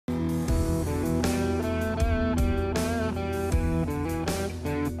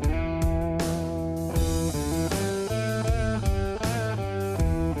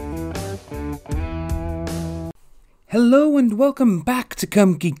Hello and welcome back to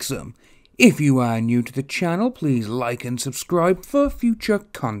Come Geek Some. If you are new to the channel, please like and subscribe for future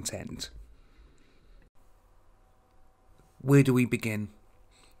content. Where do we begin?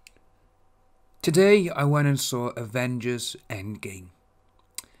 Today I went and saw Avengers Endgame.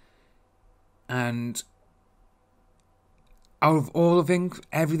 And out of all of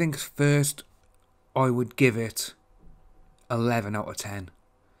everything first, I would give it 11 out of 10.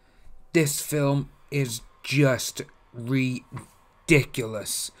 This film is just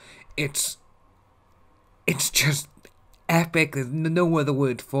ridiculous. It's just epic. There's no other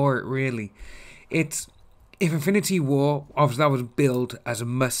word for it, really. If Infinity War, obviously that was billed as a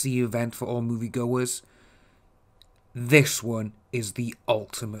must-see event for all moviegoers, this one is the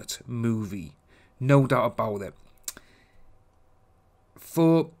ultimate movie. No doubt about it.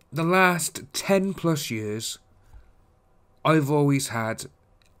 For the last 10 plus years, I've always had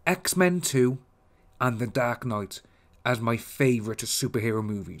X-Men 2 and The Dark Knight as my favourite superhero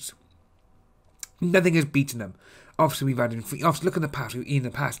movies. Nothing has beaten them. Obviously, look in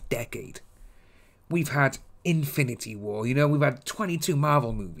the past decade. We've had Infinity War, we've had 22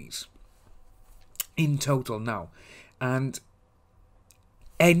 Marvel movies in total now. And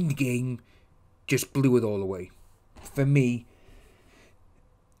Endgame just blew it all away. For me,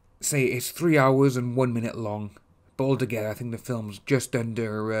 say it's 3 hours and 1 minute long. But altogether, I think the film's just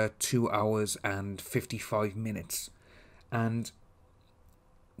under 2 hours and 55 minutes. And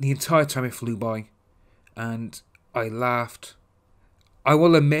the entire time it flew by. And I laughed. I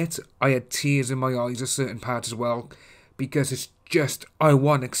will admit, I had tears in my eyes at certain parts as well. Because it's just, I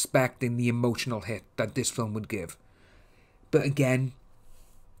wasn't expecting the emotional hit that this film would give. But again,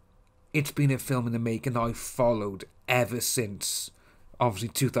 it's been a film in the making I've followed ever since, obviously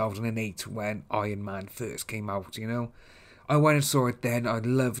 2008, when Iron Man first came out, I went and saw it then, I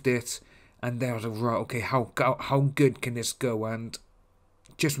loved it, and then I was like, right, okay, how good can this go? And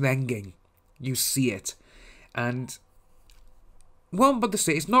just with Endgame, you see it. And what I'm about to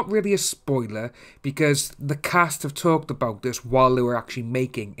say, it's not really a spoiler, because the cast have talked about this while they were actually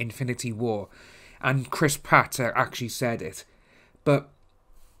making Infinity War, and Chris Pratt actually said it. But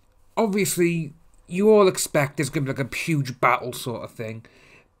obviously, you all expect there's going to be like a huge battle sort of thing.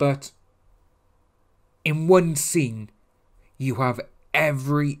 But in one scene, you have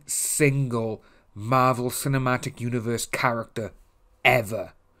every single Marvel Cinematic Universe character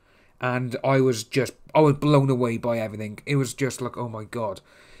ever. And I was blown away by everything. It was just like, oh my god.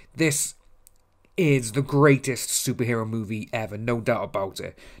 This is the greatest superhero movie ever, no doubt about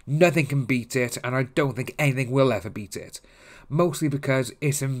it. Nothing can beat it, and I don't think anything will ever beat it. Mostly because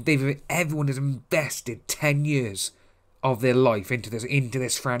everyone has invested 10 years of their life into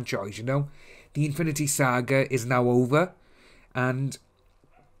this franchise, The Infinity Saga is now over, and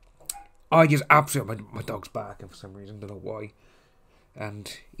I just absolutely... My dog's barking for some reason, don't know why.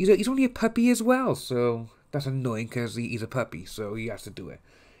 And he's only a puppy as well, so that's annoying because he's a puppy, so he has to do it.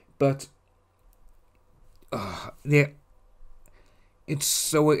 But yeah, it's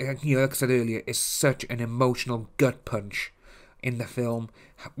so, like I said earlier, it's such an emotional gut punch in the film.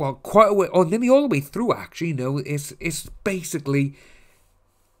 Well, quite a way, or nearly all the way through, actually. It's basically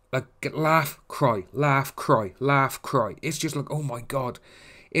like laugh, cry, laugh, cry, laugh, cry. It's just like, oh my god,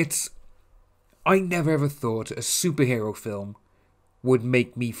 I never ever thought a superhero film would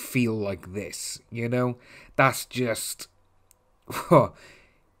make me feel like this. That's just.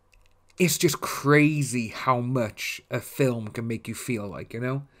 It's just crazy how much a film can make you feel like,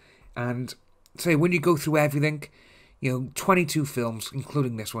 And say when you go through everything, 22 films,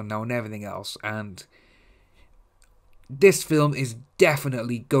 including this one now and everything else, and this film is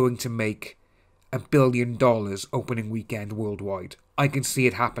definitely going to make $1 billion opening weekend worldwide. I can see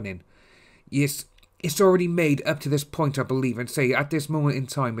it happening. Yes, it's already made up to this point, I believe, and say at this moment in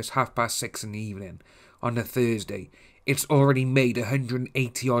time, it's 6:30 in the evening on a Thursday. It's already made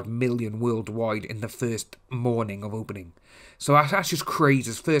 180 odd million worldwide in the first morning of opening. So that's just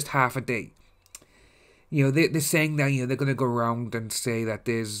crazy. It's first half a day. They're saying that, they're going to go around and say that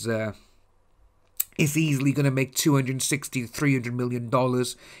there's, it's easily going to make $260 to $300 million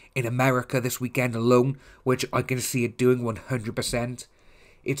in America this weekend alone, which I can see it doing 100%.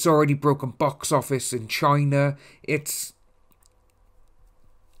 It's already broken box office in China. It's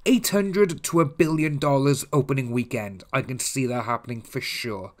 $800 to $1 billion opening weekend. I can see that happening for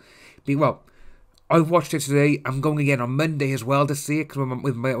sure. Well, I watched it today. I'm going again on Monday as well to see it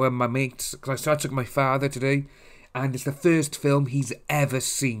with my mates. Because I took my father today. And it's the first film he's ever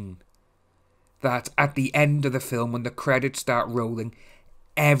seen that at the end of the film, when the credits start rolling,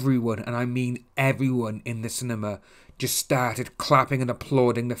 everyone, and I mean everyone in the cinema, just started clapping and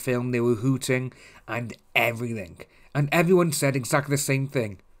applauding the film. They were hooting and everything. And everyone said exactly the same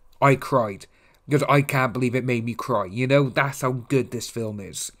thing. I cried. Because I can't believe it made me cry. You know, that's how good this film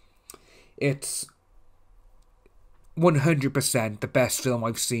is. It's 100% the best film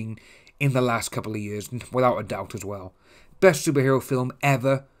I've seen in the last couple of years, without a doubt as well. Best superhero film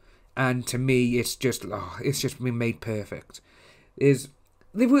ever, and to me, it's just been made perfect.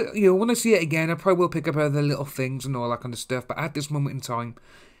 When I see it again, I probably will pick up other little things and all that kind of stuff. But at this moment in time,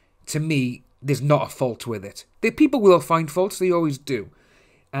 to me, there's not a fault with it. People will find faults; they always do,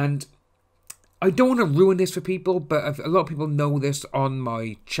 and I don't want to ruin this for people. But a lot of people know this on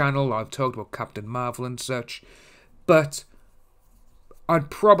my channel. I've talked about Captain Marvel and such, but I'd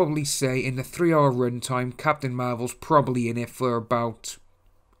probably say in the 3-hour runtime, Captain Marvel's probably in it for about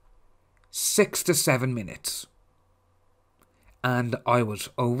 6 to 7 minutes. And I was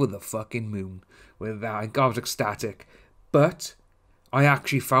over the fucking moon with that. I was ecstatic. But I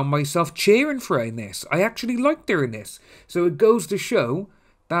actually found myself cheering for her in this. I actually liked her in this. So it goes to show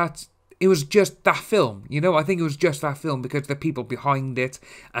that it was just that film. You know, I think it was just that film because the people behind it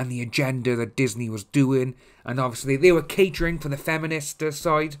and the agenda that Disney was doing. And obviously they were catering for the feminist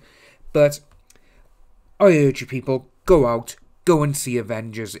side. But I urge you people, go out, go and see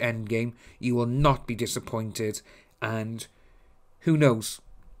Avengers Endgame. You will not be disappointed. And who knows,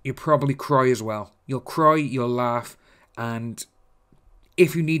 you'll probably cry as well. You'll cry, you'll laugh. And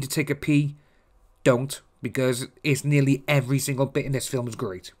if you need to take a pee, don't. Because it's nearly every single bit in this film is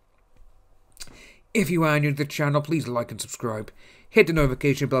great. If you are new to the channel, please like and subscribe. Hit the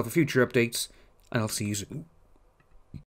notification bell for future updates, and I'll see you soon.